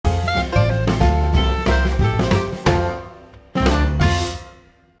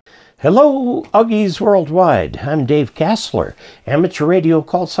Hello, Uggies Worldwide. I'm Dave Kassler, amateur radio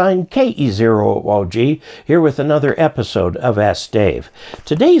call sign KE0OG, here with another episode of Ask Dave.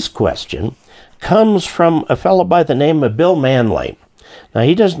 Today's question comes from a fellow by the name of Bill Manley. Now,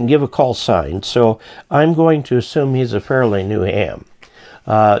 he doesn't give a call sign, so I'm going to assume he's a fairly new ham.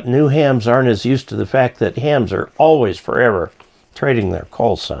 New hams aren't as used to the fact that hams are always forever trading their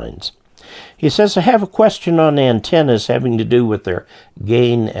call signs. He says, I have a question on antennas having to do with their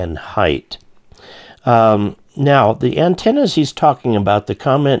gain and height. Now, the antennas he's talking about, the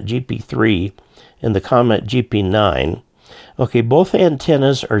Comet GP3 and the Comet GP9, okay, both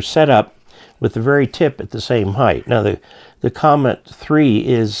antennas are set up with the very tip at the same height. Now, the Comet 3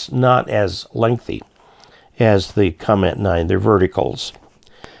 is not as lengthy as the Comet 9. They're verticals.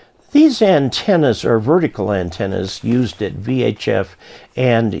 These antennas are vertical antennas used at VHF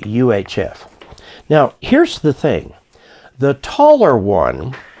and UHF. Now, here's the thing. The taller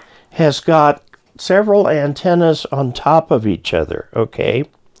one has got several antennas on top of each other, okay?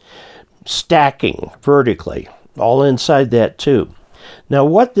 Stacking vertically, all inside that tube. Now,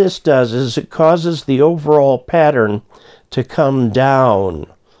 what this does is it causes the overall pattern to come down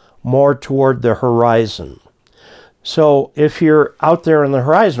more toward the horizon. So if you're out there on the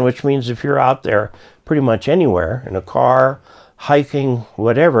horizon, which means if you're out there pretty much anywhere, in a car, hiking,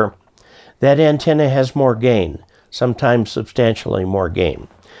 whatever, that antenna has more gain, sometimes substantially more gain.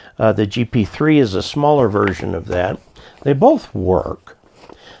 The GP3 is a smaller version of that. They both work.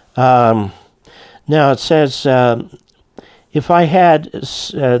 Now it says, if I had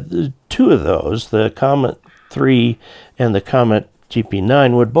two of those, the Comet 3 and the Comet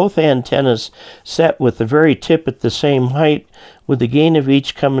GP9, would both antennas set with the very tip at the same height, would the gain of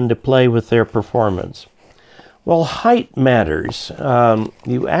each come into play with their performance? Well, height matters.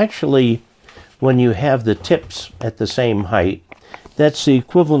 You actually, when you have the tips at the same height, that's the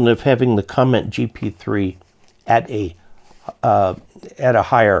equivalent of having the Comet GP3 at a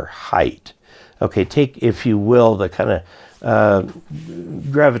higher height. Okay, take, if you will, the kind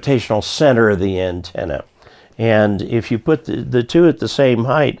of gravitational center of the antenna. And if you put the two at the same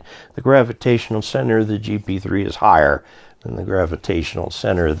height, the gravitational center of the GP3 is higher than the gravitational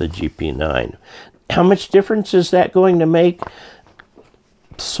center of the GP9. How much difference is that going to make?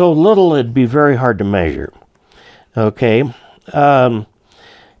 So little it'd be very hard to measure. Okay.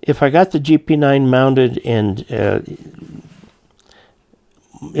 If I got the GP9 mounted and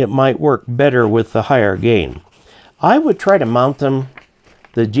it might work better with the higher gain, I would try to mount them,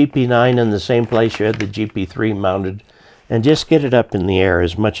 the GP9 in the same place you had the GP3 mounted, and just get it up in the air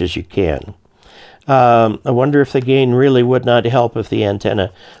as much as you can. I wonder if the gain really would not help if the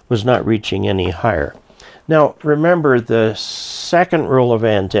antenna was not reaching any higher. Now, remember, the second rule of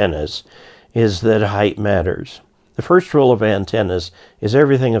antennas is that height matters. The first rule of antennas is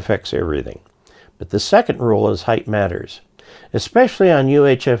everything affects everything. But the second rule is height matters, especially on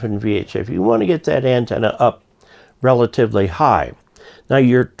UHF and VHF. You want to get that antenna up relatively high. Now,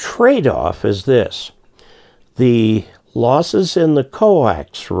 your trade-off is this. The losses in the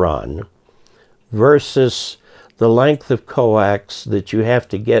coax run versus the length of coax that you have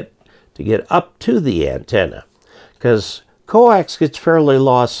to get up to the antenna. Because coax gets fairly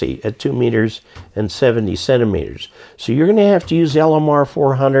lossy at 2 meters and 70 centimeters. So you're going to have to use LMR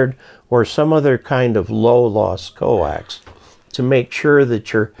 400 or some other kind of low-loss coax to make sure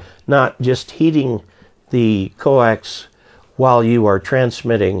that you're not just heating the coax while you are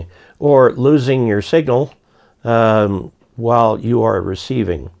transmitting or losing your signal while you are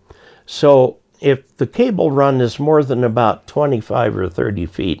receiving. So if the cable run is more than about 25 or 30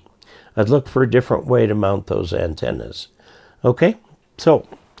 feet, I'd look for a different way to mount those antennas. Okay, so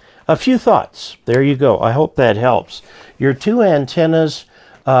a few thoughts. There you go. I hope that helps. Your two antennas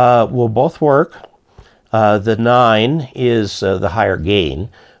will both work. The 9 is the higher gain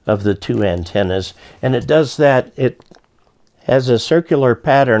of the two antennas, and it does that. It has a circular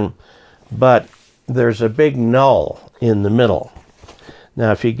pattern, but there's a big null in the middle.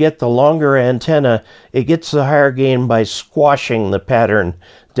 Now, if you get the longer antenna, it gets the higher gain by squashing the pattern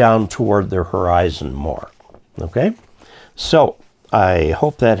down toward the horizon more. Okay? So, I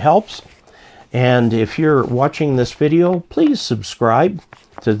hope that helps. And if you're watching this video, please subscribe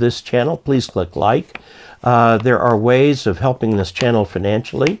to this channel. Please click like. There are ways of helping this channel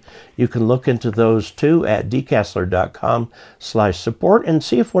financially. You can look into those too at dkassler.com/support and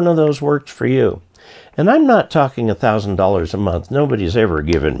see if one of those works for you. And I'm not talking $1,000 a month. Nobody's ever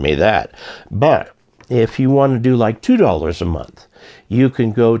given me that. But if you want to do like $2 a month, you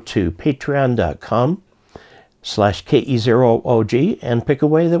can go to patreon.com/KE0OG and pick a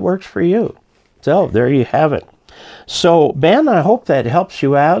way that works for you. So there you have it. So, Ben, I hope that helps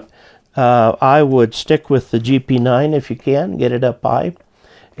you out. I would stick with the GP9 if you can, get it up high,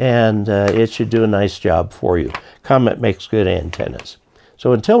 and it should do a nice job for you. Comet makes good antennas.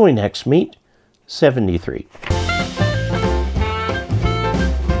 So until we next meet, 73.